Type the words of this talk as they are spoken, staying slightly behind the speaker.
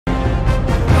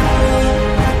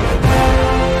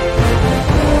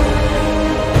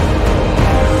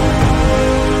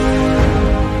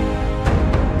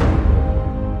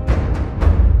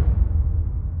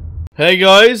Hey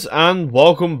guys, and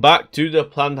welcome back to the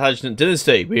Plantagenet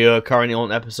Dynasty. We are currently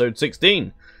on episode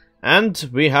 16, and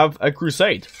we have a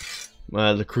crusade.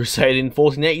 The crusade in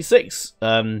 1486.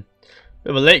 Bit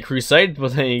of a late crusade,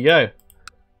 but there you go.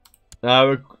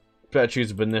 We better choose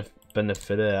a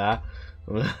benefit.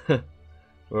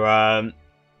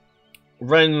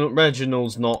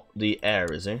 Reginald's not the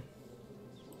heir, is he?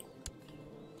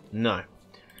 No.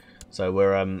 So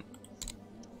we're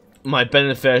my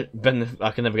benefit,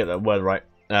 I can never get that word right.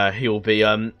 He'll be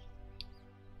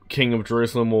King of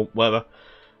Jerusalem or whatever,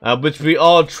 which we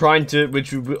are trying to,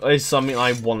 which is something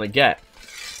I want to get.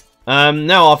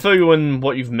 Now I'll fill you in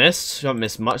what you've missed. You haven't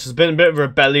missed much. There's been a bit of a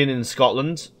rebellion in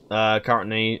Scotland.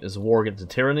 Currently, there's a war against the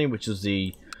tyranny, which is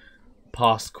the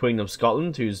past Queen of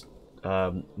Scotland, who's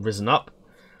risen up.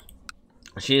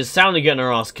 She is soundly getting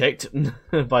her ass kicked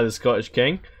by the Scottish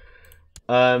King.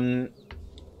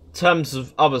 In terms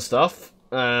of other stuff,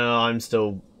 I'm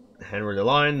still Henry the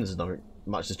Lion. There's not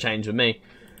much has changed with me.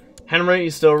 Henry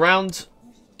is still around.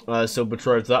 Still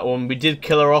betrothed to that one. We did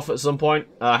kill her off at some point.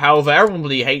 However,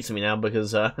 everybody hates me now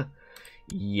because,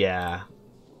 yeah.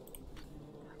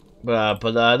 But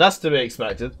that's to be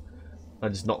expected. I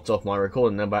just knocked off my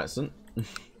recording there by accident.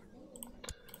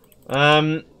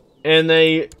 In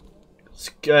a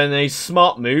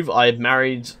smart move, I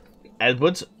married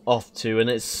Edward off to, and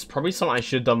it's probably something I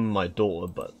should have done with my daughter,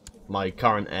 but my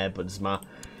current heir, but it's my.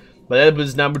 But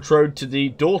Edward's now betrothed to the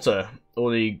daughter,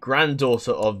 or the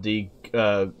granddaughter of the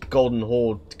Golden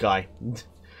Horde guy,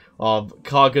 of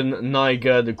Kargan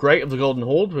Niger the Great of the Golden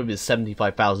Horde with his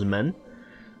 75,000 men.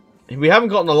 We haven't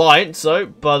got an alliance, so,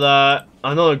 but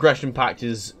a non-aggression pact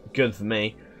is good for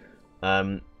me.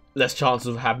 Less chance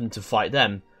of having to fight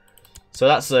them. So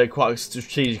that's quite a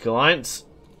strategic alliance.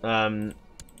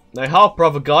 The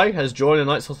half-brother guy has joined the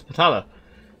Knights Hospitaller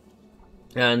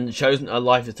and chosen a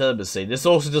life of celibacy. This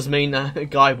also does mean that a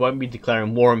guy won't be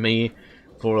declaring war on me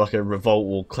for like a revolt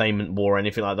or claimant war or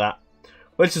anything like that,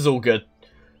 which is all good.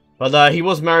 But he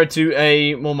was married to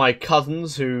one of my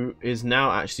cousins, who is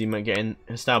now actually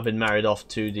has now been married off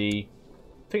to the,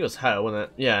 I think it was her, wasn't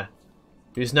it? Yeah,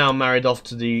 who's now married off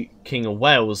to the King of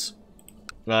Wales.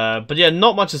 But yeah,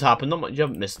 not much has happened. Not much. You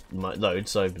haven't missed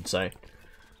loads, so I would say.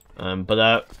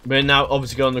 But we're now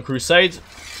obviously going on the crusade.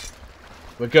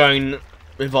 We're going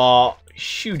with our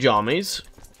huge armies.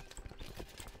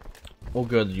 We'll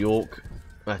go to York.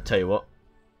 I tell you what.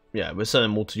 Yeah, we're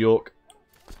sending them all to York.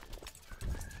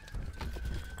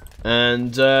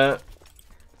 And,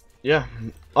 yeah.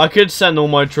 I could send all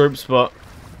my troops, but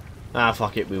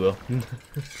fuck it, we will.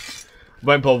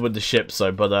 Won't bother with the ships,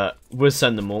 though, but we'll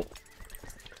send them all.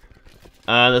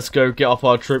 Let's go get up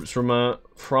our troops from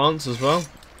France as well.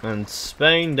 And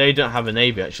Spain, they don't have a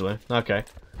navy actually. Okay.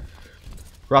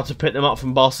 We'll have to pick them up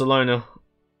from Barcelona.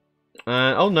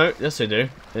 Oh no, yes they do.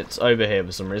 It's over here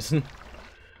for some reason.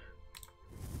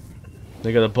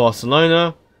 They go to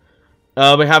Barcelona.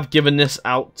 We have given this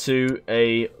out to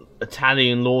a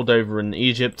Italian lord over in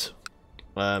Egypt.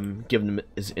 Given him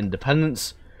his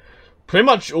independence. Pretty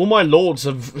much all my lords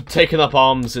have taken up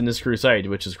arms in this crusade,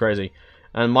 which is crazy.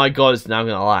 And my god is now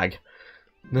going to lag.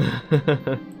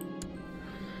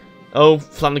 Oh,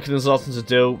 Flanagan is asking to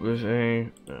deal with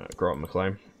a grow up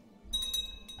McLean.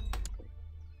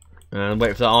 And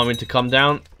wait for that army to come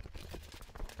down.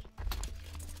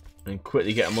 And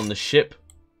quickly get them on the ship.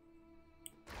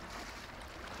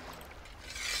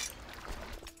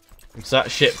 So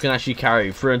that ship can actually carry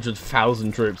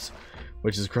 300,000 troops,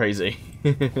 which is crazy.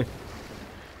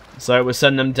 So we'll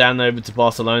send them down over to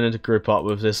Barcelona to group up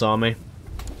with this army.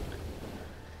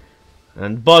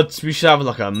 But we should have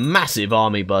like a massive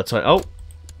army by the time. Oh,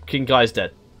 King Guy's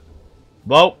dead.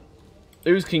 Well,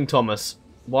 who's King Thomas?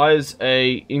 Why is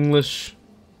a English?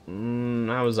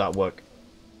 How does that work?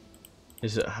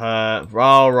 Is it her?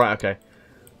 Oh, right, okay.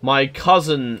 My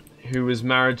cousin, who was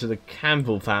married to the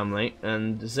Campbell family,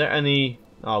 and is there any?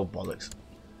 Oh bollocks!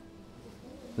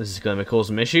 This is going to cause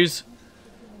some issues.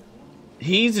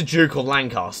 He's a Duke of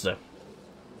Lancaster.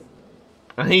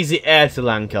 And he's the heir to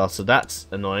Lancaster. That's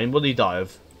annoying. What did he die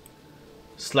of?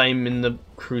 Slain in the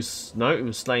cruise. No, he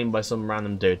was slain by some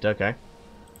random dude. Okay.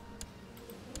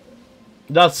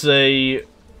 That's a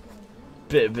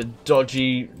bit of a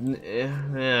dodgy.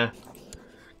 Yeah.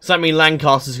 Does that mean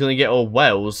Lancaster's going to get all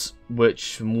Wales,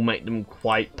 which will make them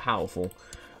quite powerful?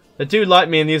 They do like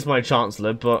me and he is my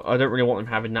Chancellor, but I don't really want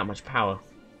them having that much power.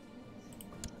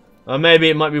 Maybe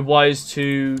it might be wise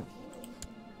to.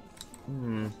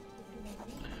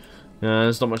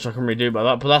 There's not much I can really do about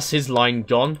that, but that's his line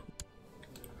gone.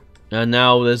 And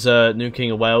now there's a new King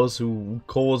of Wales who will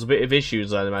cause a bit of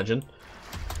issues, I'd imagine.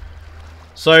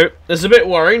 So, it's a bit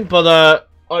worrying, but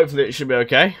hopefully it should be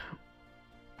okay.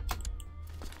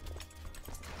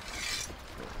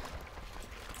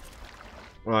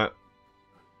 Right.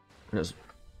 There's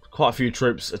quite a few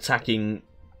troops attacking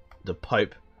the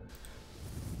Pope.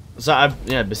 So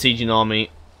yeah, besieging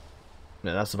army.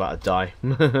 Yeah, that's about to die.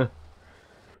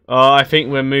 I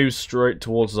think we'll move straight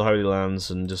towards the Holy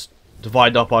Lands and just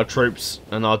divide up our troops,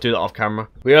 and I'll do that off camera.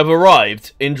 We have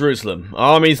arrived in Jerusalem.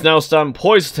 Our armies now stand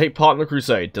poised to take part in the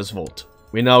crusade. Does vault.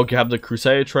 We now have the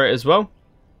Crusader trait as well.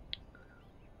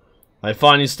 I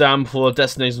finally stand before the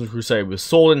destination of the crusade with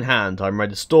sword in hand. I'm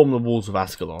ready to storm the walls of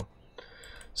Ascalon.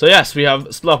 So yes, we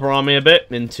have split up our army a bit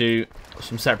into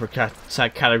some separate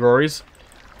categories.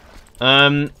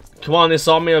 Command this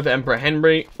army of Emperor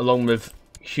Henry, along with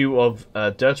Hugh of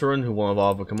Derteron, who one of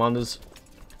our other commanders,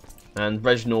 and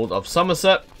Reginald of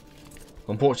Somerset.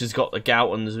 Unfortunately, he's got the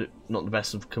gout and is not the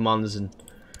best of commanders, and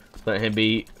let him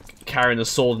be carrying a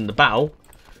sword in the battle.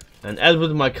 And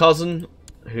Edward, my cousin,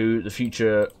 who the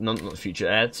future, not the future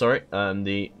heir, sorry,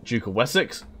 the Duke of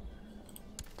Wessex.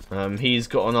 He's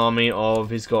got an army of,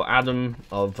 he's got Adam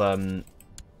of,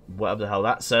 whatever the hell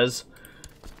that says,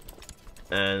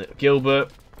 and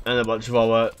Gilbert, and a bunch of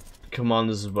other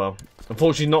commanders as well.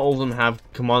 Unfortunately, not all of them have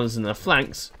commanders in their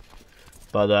flanks,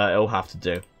 but it'll have to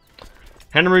do.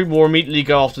 Henry will immediately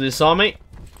go after this army.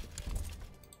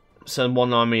 Send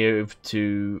one army over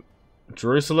to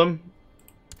Jerusalem.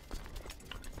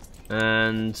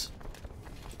 And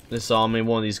this army,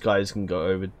 one of these guys can go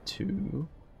over to...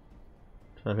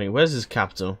 I think, where's his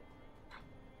capital?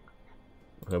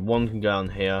 Okay, one can go down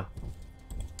here.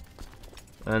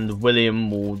 And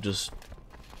William will just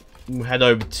head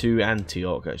over to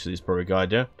Antioch. Actually, it's probably a good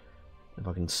idea. If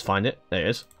I can find it. There it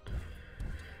is.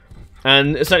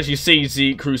 And essentially seize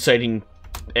the crusading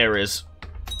areas.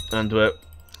 And lower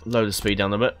the speed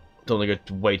down a bit. Don't want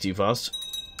to go way too fast.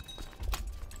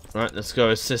 Right, let's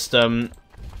go assist over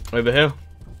here.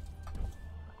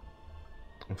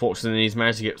 Unfortunately, he's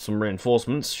managed to get some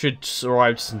reinforcements. Should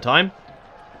arrive just in time.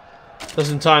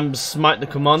 Just in time to smite the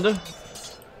commander.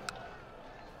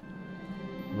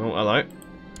 Oh, hello.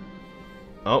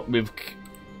 Oh, we've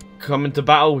come into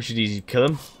battle. We should easily kill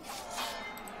him.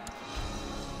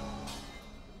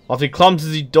 After he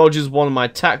clumsily dodges one of my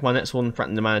attack, my next one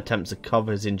threatened the man attempts to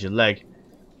cover his injured leg.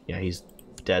 Yeah, he's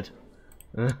dead.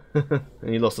 And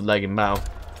he lost a leg in battle.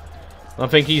 I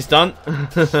think he's done.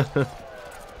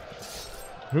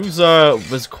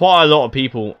 There's quite a lot of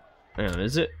people. Hang on,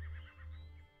 is it?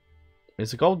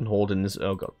 Is the Golden Horde in this?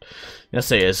 Oh god. Yes,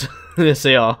 it is. Yes,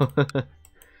 they are.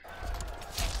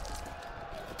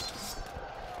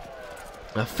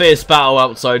 A fierce battle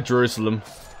outside Jerusalem.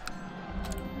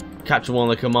 Capture one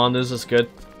of the commanders, that's good.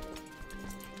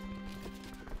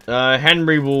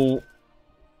 Henry will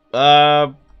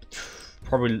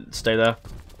probably stay there.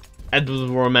 Edward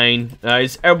will remain.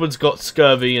 Edward's got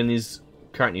scurvy and he's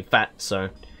currently fat, so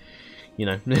you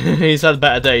know he's had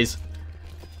better days.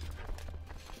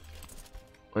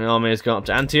 The army has gone up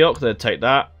to Antioch. They'll take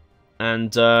that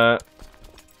and go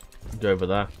over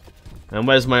there. And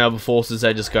where's my other forces?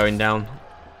 They're just going down.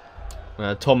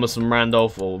 Thomas and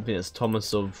Randolph, or I think it's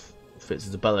Thomas of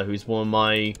Fitz-Isabella, who's one of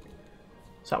my...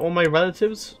 Is that one of my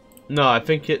relatives? No, I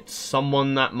think it's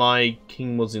someone that my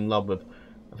king was in love with,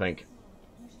 I think.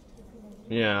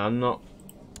 Yeah, I'm not...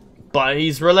 But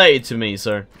he's related to me,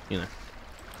 so, you know.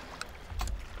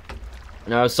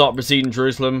 Now, start besieging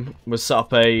Jerusalem. We'll set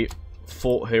up a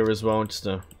fort here as well, just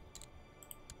to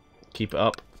keep it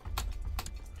up.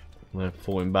 We're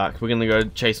falling back. We're going to go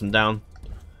chase them down.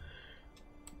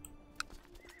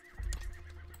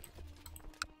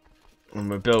 And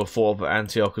we'll build a fort up at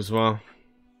Antioch as well.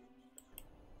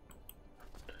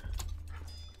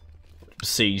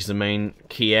 Besiege the main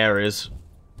key areas.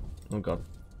 Oh god.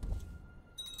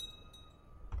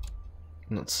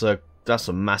 That's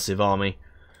a massive army.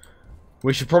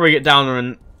 We should probably get down there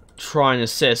and try and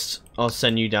assist. I'll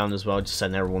send you down as well, just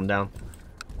send everyone down.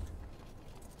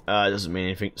 It doesn't mean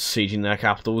anything sieging their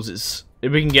capitals. It's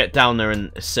if we can get down there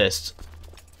and assist.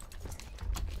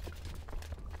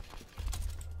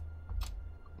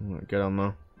 Get on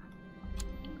there.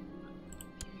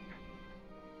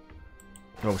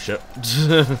 Oh shit.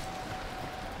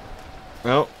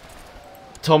 Well,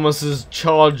 Thomas has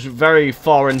charged very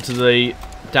far into the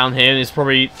down here, and it's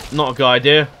probably not a good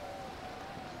idea.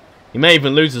 He may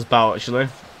even lose his battle actually,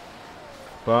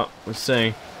 but we'll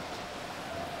see.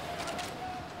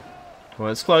 Well,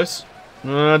 it's close.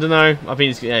 I don't know. I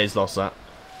think he's lost that.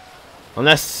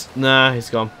 Unless, nah, he's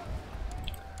gone.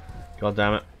 God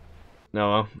damn it. No,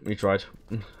 well, we tried.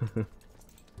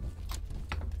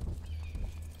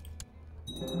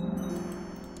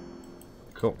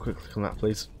 Cool, quick click on that,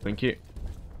 please. Thank you.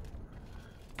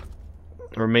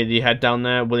 Or immediately head down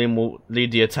there. William will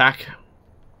lead the attack.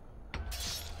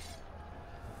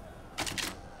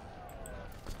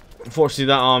 Unfortunately,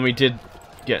 that army did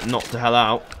get knocked the hell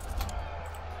out.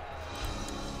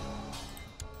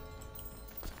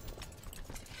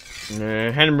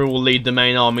 Henry will lead the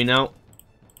main army now.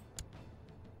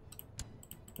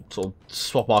 Sort of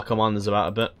swap our commanders about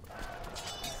a bit.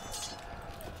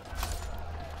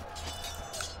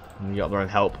 And get up there and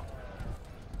help.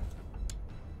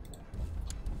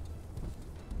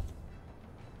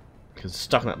 Because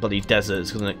stuck in that bloody desert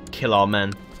is going to kill our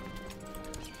men.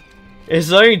 It's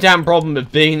the only damn problem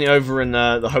with being over in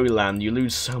the Holy Land. You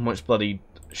lose so much bloody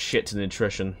shit to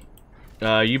nutrition.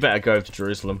 You better go to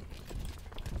Jerusalem.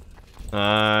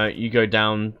 You go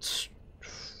down...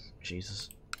 Jesus.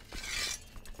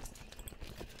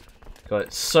 God,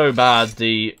 it's so bad,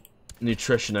 the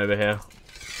nutrition over here.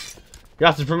 You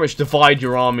have to pretty much divide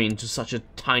your army into such a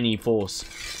tiny force.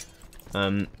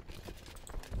 It's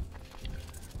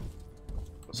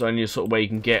only a sort of way you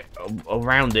can get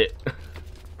around it.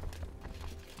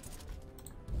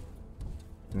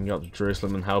 And go up to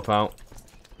Jerusalem and help out.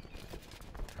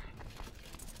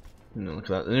 Look at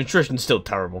that. The nutrition's still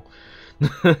terrible.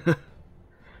 But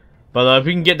if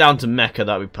we can get down to Mecca,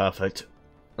 that'd be perfect.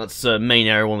 That's the main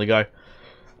area I want to go.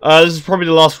 This is probably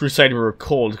the last Crusader we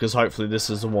record, because hopefully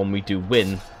this is the one we do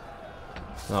win.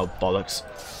 Oh, bollocks.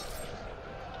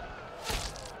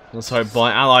 Let's hope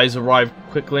my allies arrive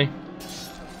quickly.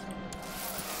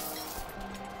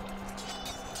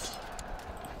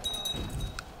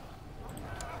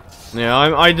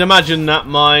 Yeah, I'd imagine that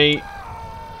my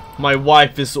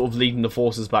wife is sort of leading the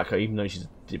forces back home, even though she's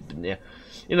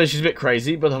she's a bit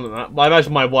crazy. But other than that, I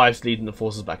imagine my wife's leading the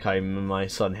forces back home, and my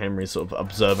son Henry is sort of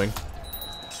observing.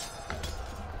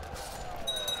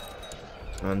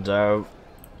 And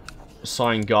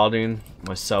Sign Guardian,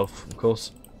 myself, of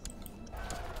course.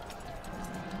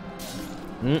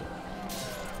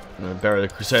 Bury the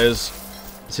Crusaders.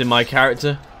 It's in my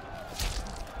character.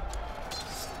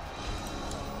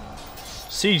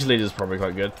 Siege leader is probably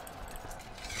quite good.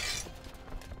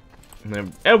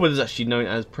 Edward is actually known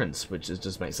as Prince, which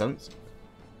just makes sense.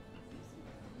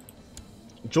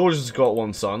 George has got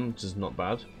one son, which is not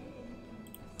bad.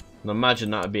 And I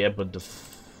imagine that would be Edward the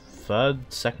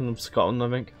second of Scotland, I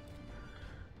think.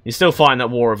 He's still fighting that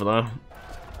war over there.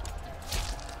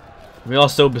 We are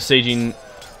still besieging.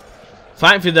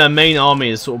 Thankfully, their main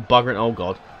army is sort of buggering. Oh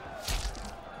god.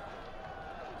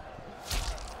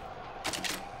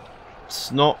 It's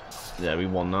not. Yeah, we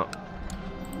won that.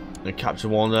 They captured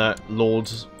one of their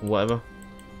lords, or whatever.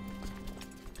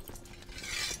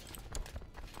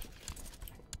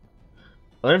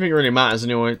 I don't think it really matters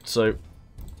anyway, so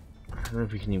I don't know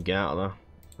if we can even get out of there.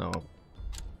 Oh.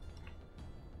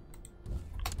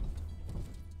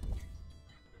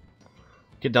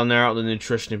 Get down there out of the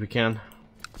nutrition if we can.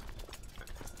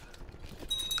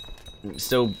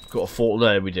 Still got a fort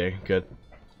there, we do. Good.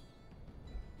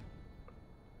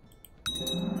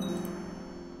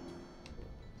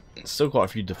 Still quite a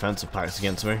few defensive packs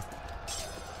against me.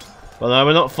 But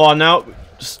we're not far now.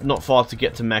 Just not far to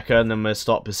get to Mecca, and then we'll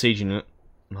start besieging it.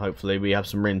 And hopefully we have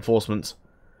some reinforcements.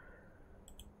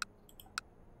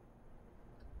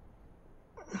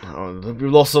 Oh, we've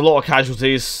lost a lot of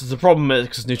casualties. The problem is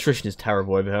because nutrition is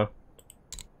terrible over here.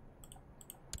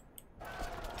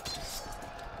 There's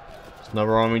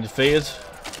another army defeated.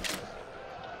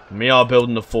 And we are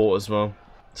building a fort as well,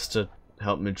 just to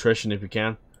help nutrition if we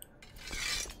can.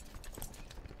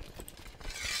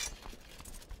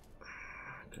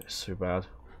 Okay, it's too bad.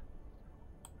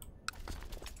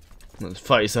 That's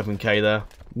 37k there.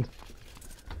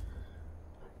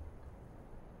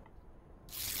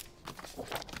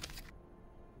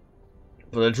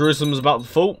 But Jerusalem's about to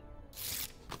fall.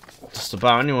 Just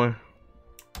about anyway.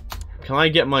 Can I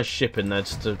get my ship in there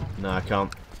just to... No, I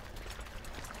can't.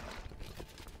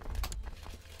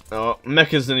 Oh,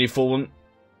 Mecca's nearly fallen.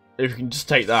 If you can just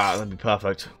take that, that'd be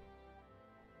perfect.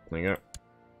 There you go.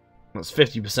 That's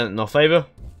 50% in our favour.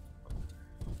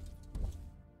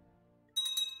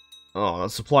 Oh, that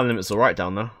supply limit's alright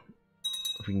down there.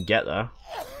 If we can get there.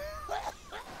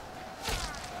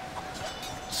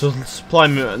 So the supply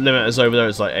limit is over there,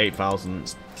 it's like 8,000.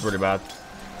 It's really bad.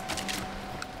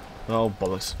 Oh,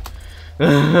 bollocks.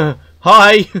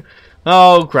 Hi!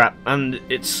 Oh, crap. And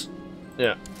it's...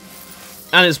 Yeah.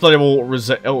 And it's bloody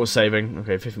auto-saving.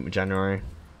 Okay, 15th of January.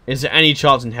 Is there any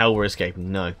chance in hell we're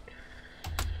escaping? No.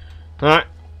 Alright.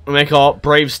 We'll make our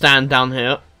brave stand down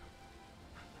here.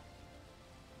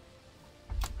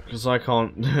 Because I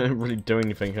can't really do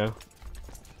anything here.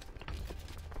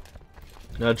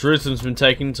 Now, Jerusalem's been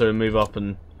taken, so we move up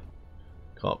and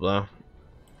go up there.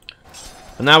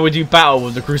 And now we do battle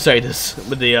with the Crusaders,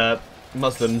 with the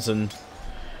Muslims and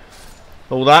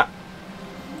all that.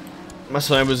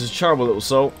 Macedonia was a terrible little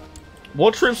soul.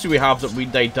 What troops do we have that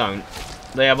they don't?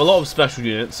 They have a lot of special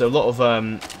units, so a lot of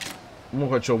I'm not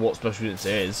quite sure what special units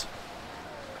it is.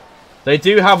 They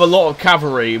do have a lot of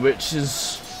cavalry, which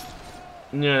is,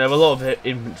 you know, they have a lot of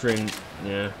infantry and,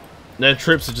 yeah. Their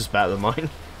troops are just better than mine.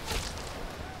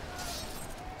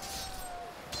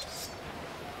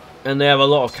 And they have a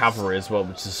lot of cavalry as well,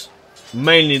 which is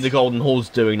mainly the Golden Horde's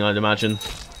doing, I'd imagine.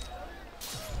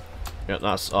 Yeah,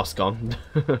 that's us gone.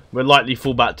 We'll likely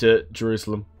fall back to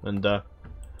Jerusalem. And, yeah,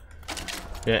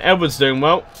 Edward's doing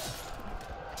well.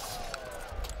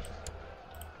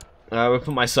 We'll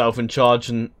put myself in charge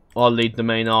and I'll lead the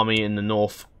main army in the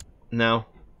north now.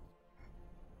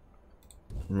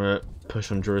 I'm gonna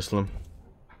push on Jerusalem.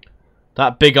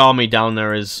 That big army down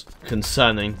there is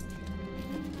concerning.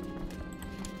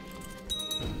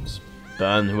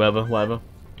 Burn whoever, whatever.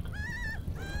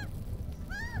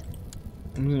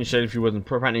 I'm going to show you if you wouldn't.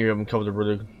 Apparently you haven't covered the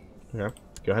road. Okay,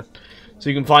 go ahead. So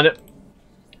you can find it.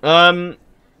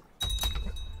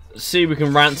 See if we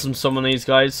can ransom some of these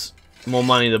guys. More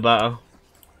money the better.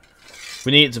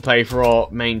 We need it to pay for our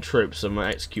main troops, and we'll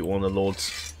execute one of the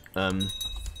lords.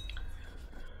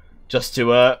 Just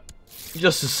to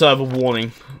serve a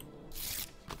warning.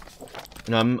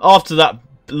 After that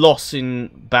loss in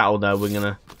battle there, we're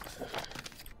gonna,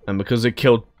 and because it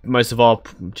killed most of our,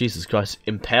 Jesus Christ,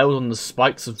 impaled on the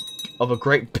spikes of a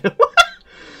great bill.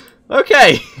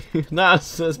 Okay,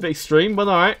 that's a bit extreme, but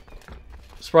alright.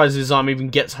 Surprised his army even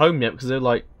gets home yet, because they're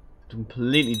like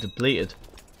completely depleted.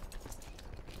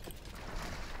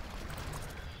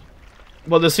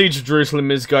 Well, the siege of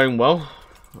Jerusalem is going well,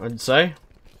 I'd say.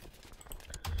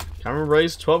 Can we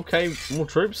raise 12k more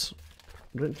troops?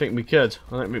 I don't think we could.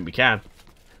 I don't think we can.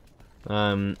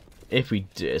 If we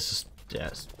do, it's just, yeah,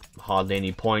 it's hardly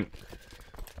any point.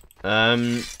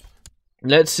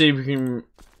 Let's see if we can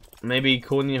maybe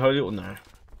call in the Holy Order. No.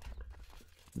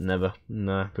 Never.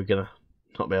 No, we're gonna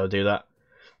not be able to do that.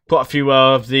 Quite a few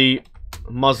of the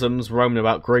Muslims roaming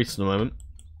about Greece at the moment.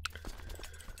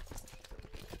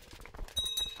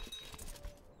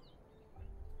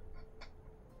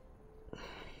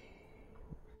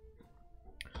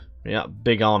 Yeah,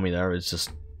 big army there is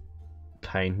just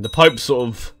pain. The Pope's sort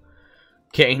of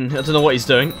getting, I don't know what he's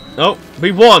doing. Oh,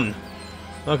 we won!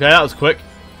 Okay, that was quick.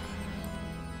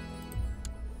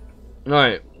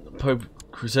 Alright, Pope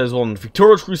Crusaders won.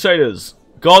 Victorious Crusaders.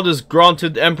 God has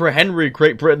granted Emperor Henry of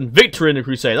Great Britain victory in the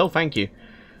crusade. Oh, thank you.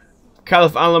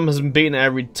 Caliph Alam has been beaten at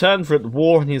every turn throughout the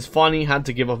war, and he has finally had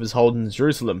to give up his hold in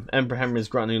Jerusalem. Emperor Henry has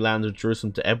granted new land of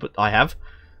Jerusalem to Edward. I have.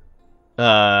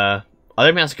 I don't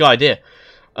think that's a good idea.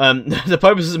 The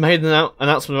Pope has made an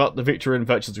announcement about the victory and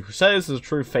virtues of the Crusaders as a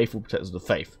true faithful protectors of the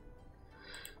faith.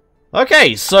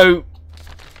 Okay, so,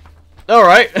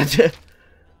 alright.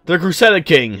 The Crusader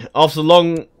King, after the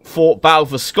long fought battle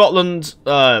for Scotland,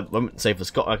 I wouldn't say for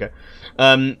Scotland, okay.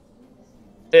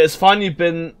 It has finally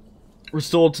been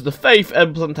restored to the faith.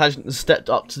 Emperor Plantagenet has stepped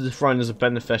up to the throne as a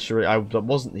beneficiary. I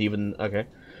wasn't even, okay.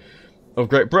 Of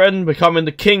Great Britain, becoming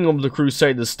the king of the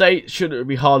Crusader state. Should it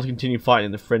be hard to continue fighting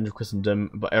in the fringe of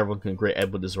Christendom, but everyone can agree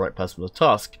Edward is the right person for the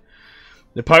task.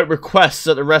 The Pope requests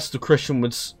that the rest of the Christian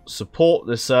would support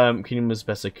this kingdom as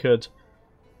best they could,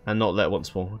 and not let it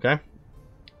once more. Okay.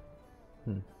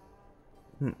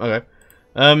 Okay.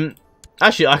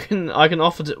 Actually, I can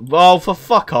offer to. Well, for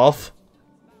fuck off.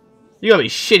 You gotta be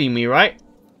shitting me, right?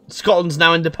 Scotland's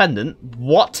now independent.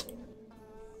 What?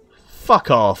 Fuck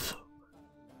off.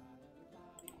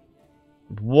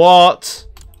 What?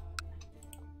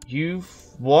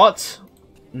 What?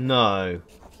 No.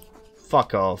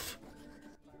 Fuck off.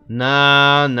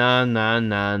 Nah,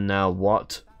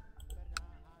 what?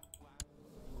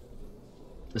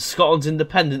 Scotland's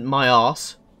independent, my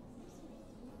arse.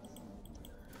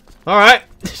 Alright.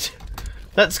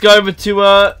 Let's go over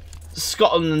to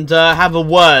Scotland and have a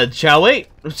word, shall we?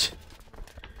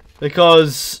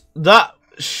 Because that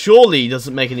surely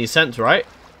doesn't make any sense, right?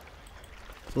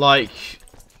 Like,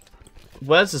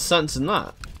 where's the sense in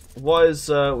that? What is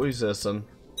this then?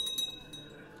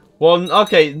 Well,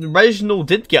 okay, Reginald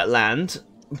did get land,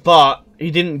 but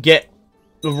he didn't get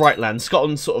the right land.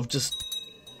 Scotland sort of just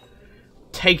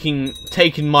taking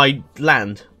my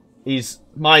land.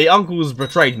 My uncle's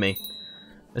betrayed me.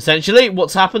 Essentially,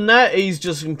 what's happened there, he's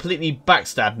just completely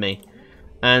backstabbed me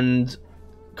and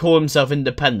called himself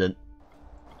independent.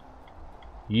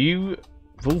 You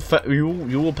will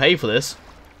pay for this.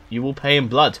 You will pay in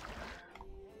blood.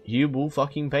 You will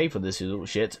fucking pay for this, you little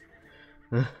shit.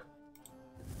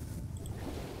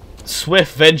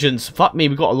 Swift vengeance. Fuck me,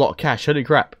 we got a lot of cash. Holy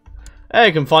crap. Hey,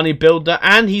 I can finally build that,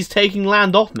 and he's taking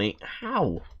land off me.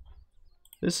 How?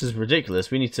 This is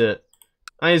ridiculous. We need to...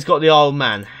 And he's got the Isle of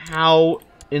Man. How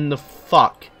in the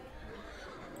fuck?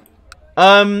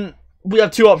 We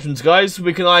have two options, guys.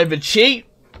 We can either cheat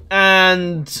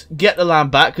and get the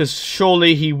land back, because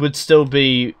surely he would still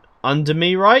be under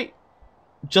me, right?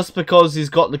 Just because he's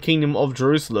got the Kingdom of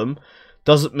Jerusalem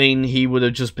doesn't mean he would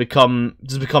have just become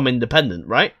independent,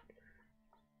 right?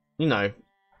 You know,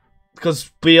 because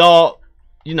we are,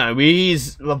 you know,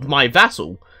 he's my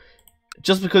vassal.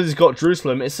 Just because he's got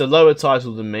Jerusalem, it's a lower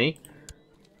title than me.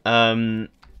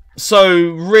 So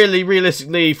really,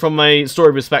 realistically, from a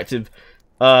story perspective,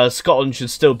 Scotland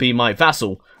should still be my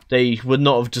vassal. They would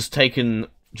not have just taken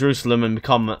Jerusalem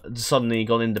and suddenly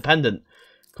gone independent,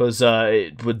 because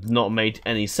it would not have made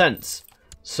any sense.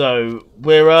 So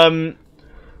we're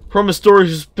from a story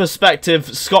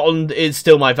perspective, Scotland is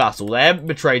still my vassal. They haven't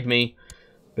betrayed me,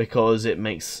 because it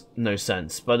makes no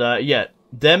sense. But yeah,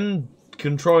 them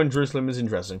controlling Jerusalem is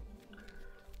interesting.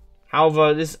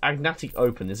 However, this Agnatic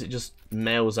Open, is it just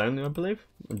males only, I believe?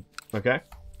 Okay.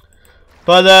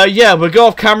 But yeah, we'll go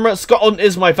off camera. Scotland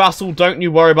is my vassal, don't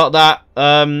you worry about that.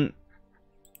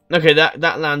 Okay,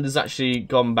 that land has actually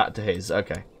gone back to his.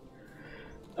 Okay.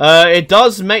 It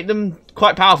does make them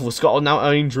quite powerful. Scotland now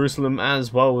owning Jerusalem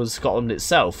as well as Scotland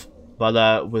itself.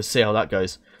 But we'll see how that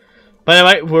goes. But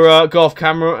anyway, we'll go off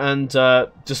camera and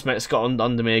just make Scotland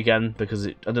under me again, because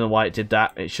I don't know why it did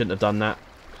that. It shouldn't have done that.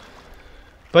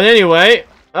 But anyway,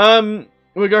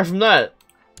 we'll go from there.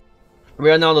 We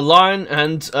are now the Lion,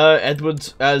 and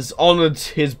Edward has honoured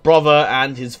his brother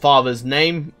and his father's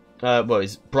name. Well,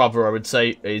 his brother, I would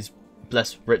say, is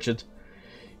bless Richard.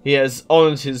 He has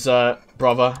honoured his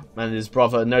brother, and his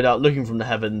brother, no doubt looking from the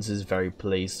heavens, is very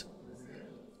pleased.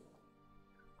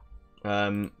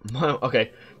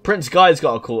 Okay, Prince Guy's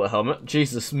got a cooler helmet.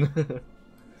 Jesus.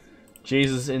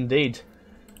 Jesus, indeed.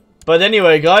 But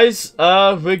anyway, guys,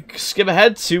 we skip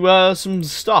ahead to some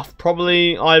stuff.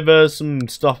 Probably either some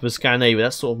stuff with Scandinavia.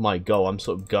 That's sort of my goal. I'm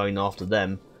sort of going after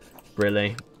them,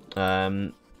 really.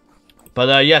 But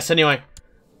yes, anyway.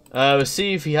 We'll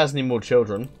see if he has any more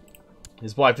children.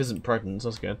 His wife isn't pregnant, so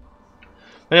that's good.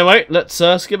 Anyway, let's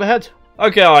skip ahead.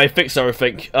 Okay, I fixed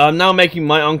everything. I'm now making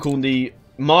my uncle the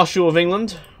Marshal of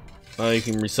England. You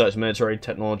can research military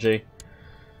technology.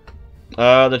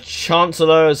 The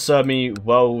Chancellor has served me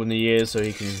well in the years, so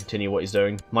he can continue what he's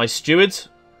doing. My Steward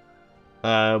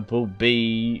will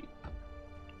be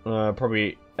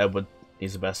probably Edward.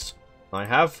 He's the best I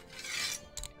have.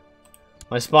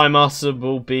 My Spy Master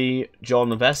will be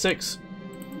John of Essex.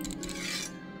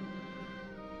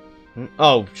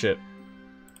 Oh, shit.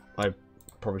 I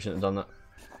probably shouldn't have done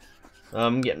that.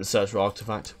 I'm getting the search for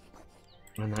artifact.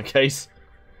 In that case.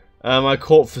 My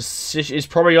Court Physician is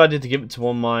probably I did to give it to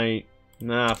one of my...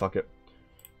 Nah, fuck it.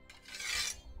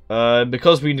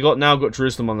 Because we now got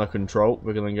Jerusalem under control,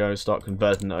 we're going to go start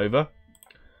converting it over.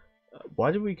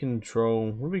 Why did we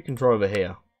control... What do we control over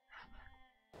here?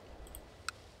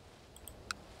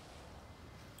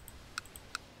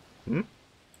 Hmm?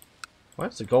 Why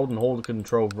is the Golden Horde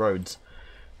control roads?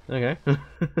 Okay.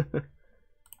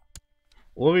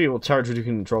 What territory do you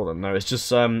control them? No, it's just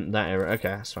that area. Okay,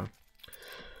 that's fine.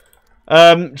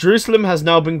 Jerusalem has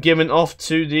now been given off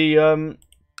to the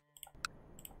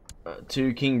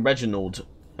to King Reginald.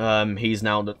 He's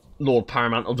now the Lord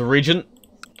Paramount of the region.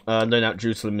 No doubt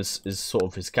Jerusalem is sort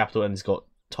of his capital, and he's got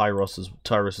Tyros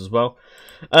as well.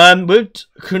 With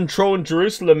controlling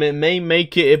Jerusalem, it may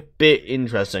make it a bit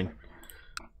interesting.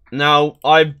 Now,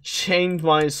 I've changed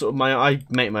my I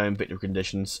make my own victory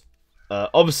conditions.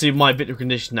 Obviously, my victory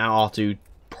conditions now are to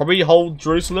probably hold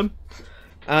Jerusalem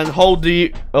and hold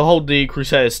the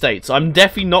Crusader states. I'm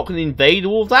definitely not going to invade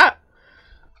all of that.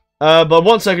 But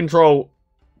once I control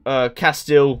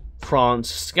Castile, France,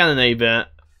 Scandinavia,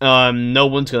 no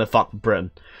one's going to fuck with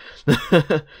Britain.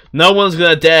 No one's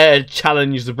going to dare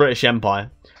challenge the British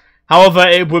Empire. However,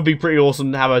 it would be pretty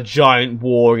awesome to have a giant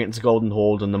war against the Golden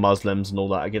Horde and the Muslims and all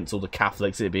that, against all the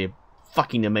Catholics. It'd be a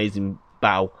fucking amazing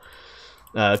battle.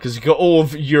 Because you've got all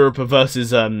of Europe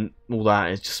versus all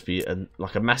that. It'd just be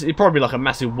like a massive... It'd probably be like a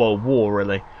massive world war,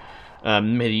 really.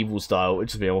 Medieval style. It'd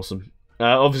just be awesome.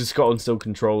 Obviously, Scotland still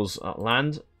controls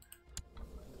land.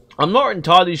 I'm not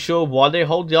entirely sure why they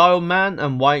hold the Isle of Man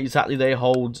and why exactly they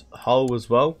hold Hull as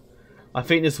well. I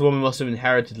think this woman must have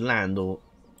inherited land, or...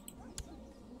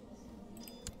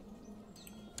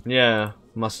 Yeah,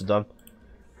 must have done.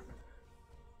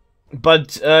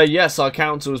 But, yes, our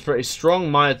council is pretty strong.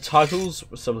 My titles,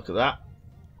 let's have a look at that.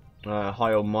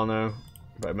 High Old Mono,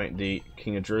 better make the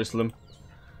King of Jerusalem.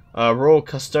 Royal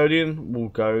Custodian will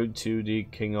go to the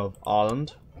King of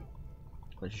Ireland.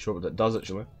 Not sure what that does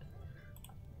actually.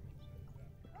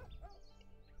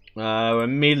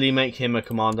 Immediately make him a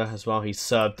commander as well. He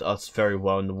served us very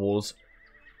well in the wars.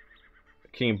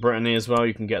 King of Brittany as well.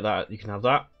 You can get that. You can have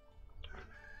that.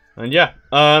 And yeah.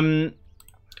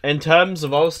 In terms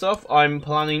of other stuff, I'm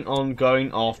planning on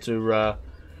going after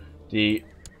the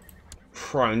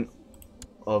throne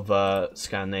of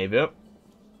Scandinavia.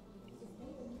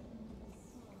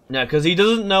 Now, because he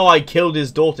doesn't know I killed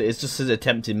his daughter. It's just his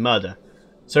attempted murder.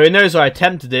 So he knows I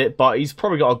attempted it, but he's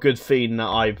probably got a good feeling that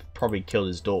I've probably killed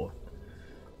his daughter.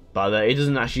 But he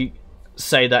doesn't actually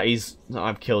say that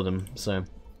I've killed him. So,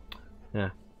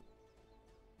 yeah.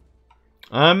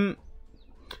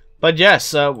 But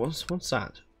yes, what's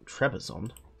that?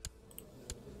 Trebizond.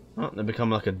 Oh, they become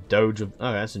like a doge of.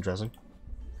 Okay, that's interesting.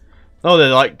 Oh, they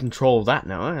like control of that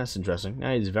now. Oh, that's interesting.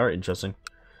 That is very interesting.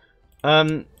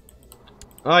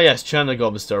 Oh yes,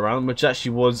 Chernigov is still around, which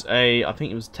actually was I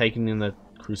think it was taken in the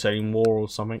Crusading War or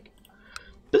something.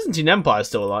 Byzantine Empire is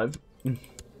still alive.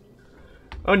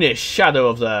 Only a shadow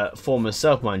of their former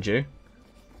self, mind you.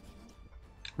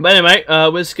 But anyway,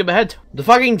 we'll skip ahead. The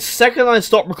fucking second I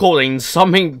stop recording,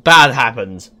 something bad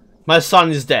happens. My son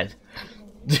is dead.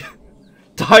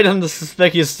 Died under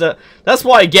suspicious... that's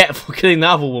what I get for killing the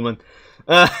other woman.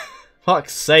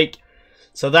 Fuck's sake.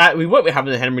 So that, we won't be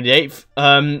having a Henry VIII.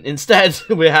 Instead,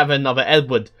 we have another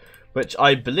Edward. Which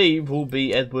I believe will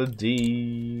be Edward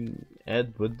the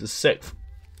VI.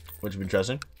 Which will be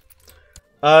interesting.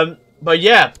 But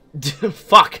yeah.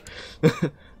 Fuck.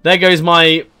 There goes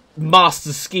my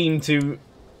master scheme to...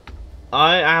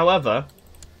 However...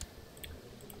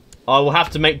 I will have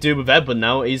to make do with Edward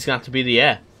now. He's going to have to be the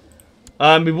heir.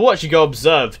 We will actually go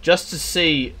observe just to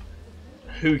see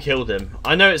who killed him.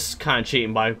 I know it's kind of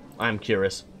cheating, but I am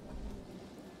curious.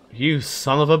 You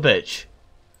son of a bitch.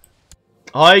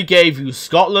 I gave you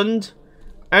Scotland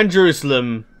and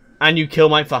Jerusalem, and you kill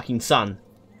my fucking son.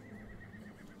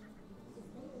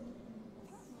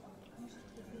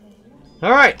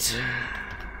 Alright.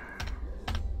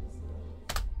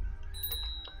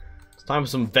 It's time for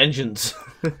some vengeance.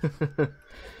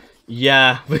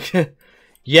 Yeah.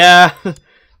 Yeah.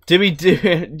 Did we do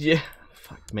it? Yeah.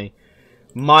 Fuck me.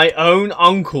 My own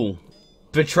uncle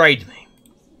betrayed me.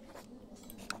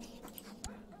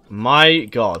 My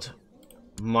God.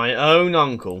 My own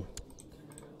uncle.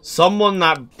 Someone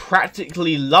that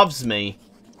practically loves me.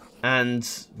 And,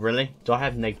 really? Do I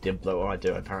have negative blow? Oh, I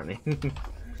do, apparently.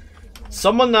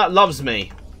 Someone that loves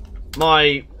me.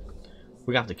 We're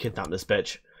gonna have to kidnap this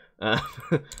bitch.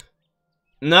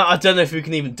 No, I don't know if we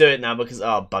can even do it now because...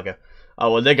 Oh, bugger.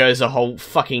 Oh, well, there goes a whole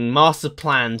fucking master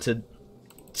plan to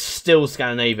steal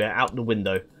Scandinavia out the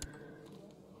window.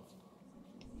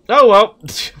 Oh, well.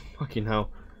 Fucking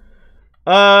hell.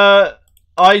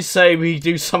 I say we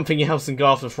do something else and go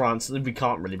after France. We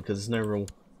can't really because there's no real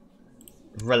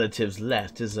relatives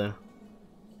left, is there?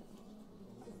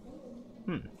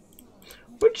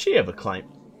 Would she ever claim?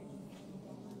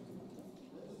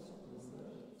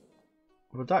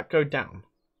 Would that go down?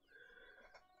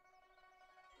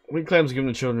 We claims given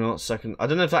to children not second. I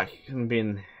don't know if that can be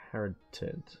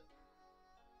inherited.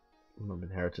 Not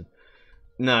inherited.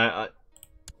 No,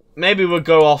 maybe we'll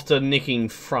go after nicking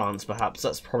France, perhaps.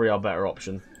 That's probably our better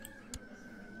option.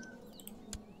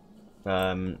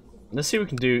 Let's see what we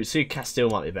can do. See, Castile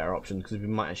might be a better option, because we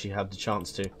might actually have the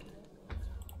chance to.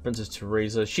 Princess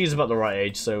Teresa. She's about the right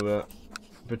age, so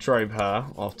betroth her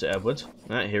after Edward.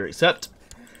 Here, accept.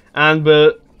 And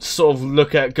we'll sort of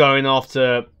look at going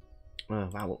after...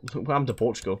 wow, what happened to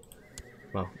Portugal?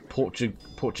 Well, Portugal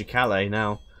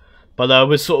now. But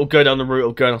we'll sort of go down the route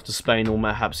of going after Spain or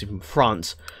perhaps even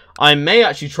France. I may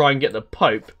actually try and get the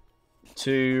Pope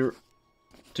to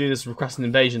do this requesting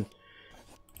invasion.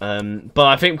 But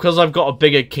I think because I've got a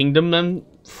bigger kingdom than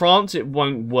France, it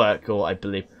won't work, or I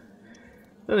believe.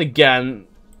 Then again,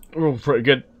 we're all pretty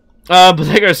good. But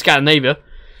there goes Scandinavia.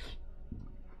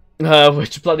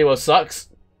 Which bloody well sucks.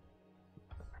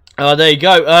 There you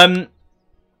go.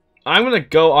 I'm gonna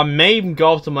go. I may even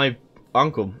go after my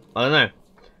uncle. I don't know,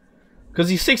 because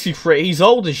he's 63. He's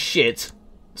old as shit.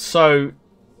 So,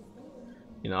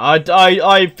 you know,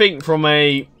 I think from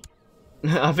a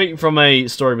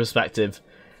story perspective,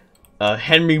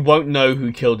 Henry won't know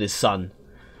who killed his son.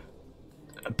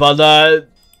 But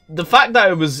the fact that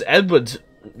it was Edward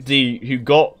who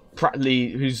got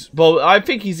practically well, I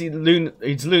think he's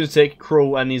lunatic,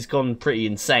 cruel, and he's gone pretty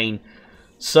insane.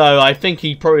 So I think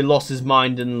he probably lost his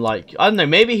mind and, like, I don't know,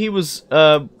 maybe he was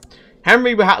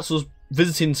Henry perhaps was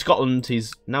visiting Scotland.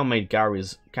 He's now made Gary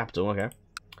his capital. Okay.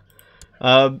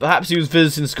 Perhaps he was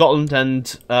visiting Scotland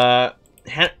and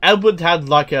Edward had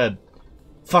like a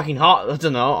fucking I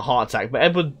don't know, heart attack, but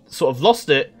Edward sort of lost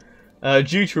it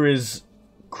due to his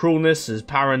cruelness, his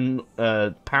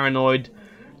paranoid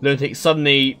lunatic.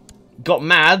 Suddenly got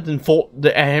mad and thought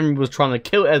that Henry was trying to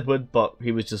kill Edward, but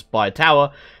he was just by a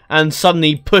tower, and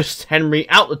suddenly pushed Henry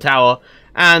out the tower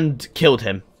and killed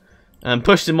him, and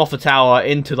pushed him off the tower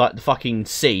into like the fucking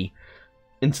sea,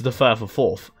 into the Firth of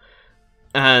Forth.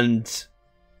 And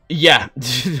yeah,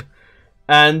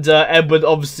 and Edward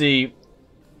obviously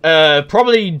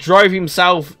probably drove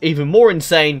himself even more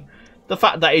insane. The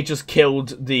fact that he just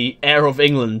killed the heir of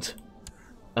England.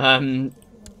 But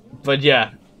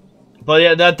yeah,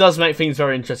 that does make things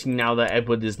very interesting now that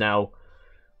Edward is now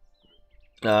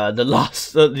the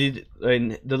last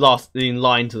in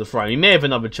line to the throne. He may have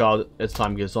another child as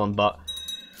time goes on, but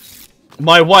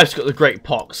my wife's got the Great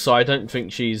Pox, so I don't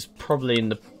think she's probably in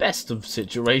the best of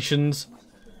situations.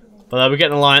 But we're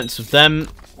getting an alliance with them.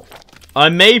 I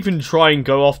may even try and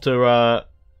go off to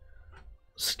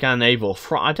Scandinavia or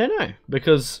France. I don't know,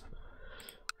 because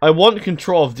I want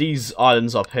control of these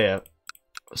islands up here.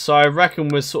 So I reckon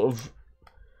we're sort of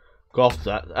go after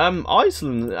that.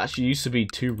 Iceland actually used to be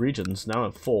 2 regions, now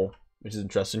at 4, which is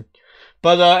interesting.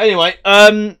 But anyway,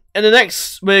 in the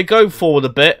next, we'll go forward a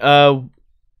bit.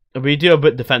 We do have a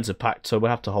bit defensive pact, so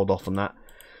we'll have to hold off on that.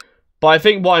 But I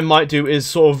think what I might do is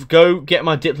sort of go get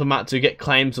my diplomat to get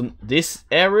claims on this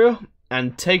area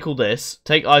and take all this,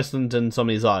 take Iceland and some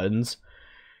of these islands,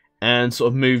 and sort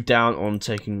of move down on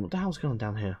taking... What the hell's going on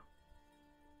down here?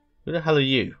 Who the hell are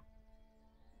you?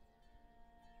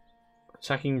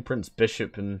 Attacking Prince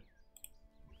Bishop and...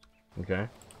 Okay.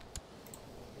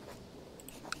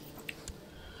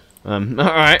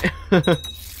 Alright.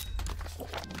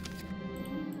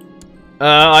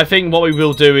 I think what we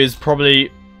will do is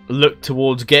probably look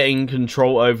towards getting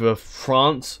control over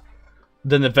France,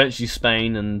 then eventually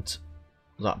Spain and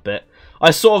that bit.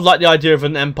 I sort of like the idea of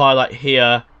an empire like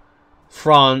here,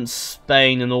 France,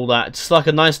 Spain and all that. Just like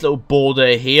a nice little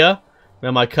border here,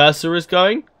 where my cursor is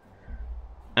going.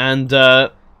 And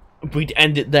we'd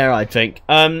end it there, I think.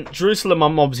 Jerusalem,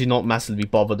 I'm obviously not massively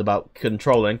bothered about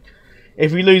controlling.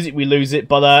 If we lose it, we lose it.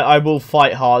 But I will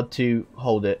fight hard to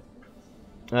hold it.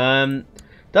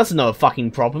 That's another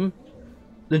fucking problem.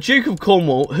 The Duke of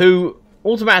Cornwall, who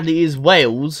automatically is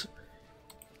Wales,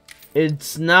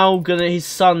 it's now gonna... His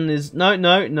son is...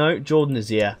 No, Jordan is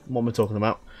here. What am I talking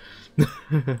about?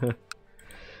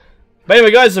 But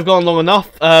anyway, guys, I've gone long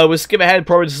enough. We'll skip ahead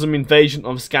probably to some invasion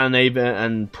of Scandinavia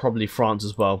and probably France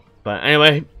as well. But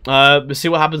anyway, we'll see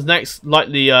what happens next.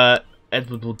 Likely,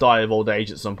 Edward will die of old age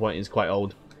at some point. He's quite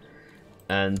old.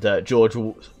 And George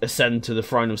will ascend to the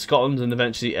throne of Scotland, and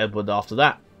eventually Edward after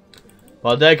that.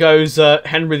 Well, there goes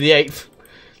Henry VIII.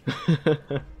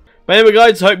 But anyway,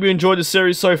 guys, hope you enjoyed the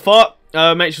series so far.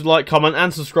 Make sure to like, comment,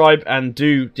 and subscribe. And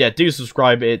do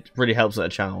subscribe. It really helps the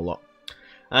channel a lot.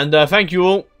 And thank you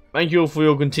all. Thank you all for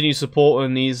your continued support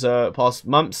in these past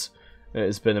months.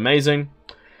 It's been amazing.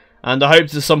 And I hope at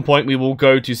some point we will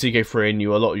go to CK3 and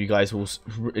a lot of you guys will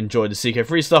enjoy the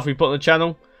CK3 stuff we put on the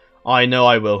channel. I know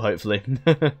I will, hopefully.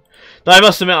 Though I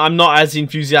must admit, I'm not as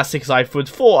enthusiastic as I would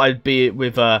thought I'd be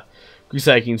with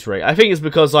Crusader Kings 3. I think it's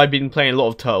because I've been playing a lot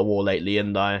of Total War lately,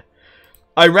 and I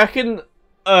reckon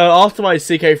after my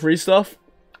CK3 stuff,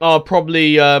 I'll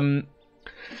probably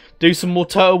do some more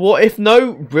Total War. If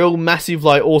no real massive,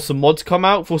 like, awesome mods come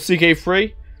out for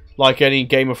CK3, like any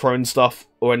Game of Thrones stuff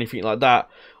or anything like that,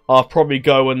 I'll probably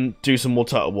go and do some more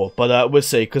Total War. But we'll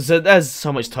see, because there's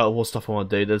so much Total War stuff I want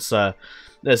to do.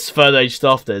 There's Third Age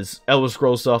stuff, there's Elder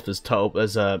Scrolls stuff, there's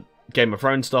Game of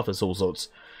Thrones stuff, there's all sorts.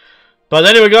 But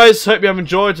anyway, guys, hope you have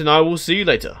enjoyed, and I will see you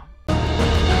later.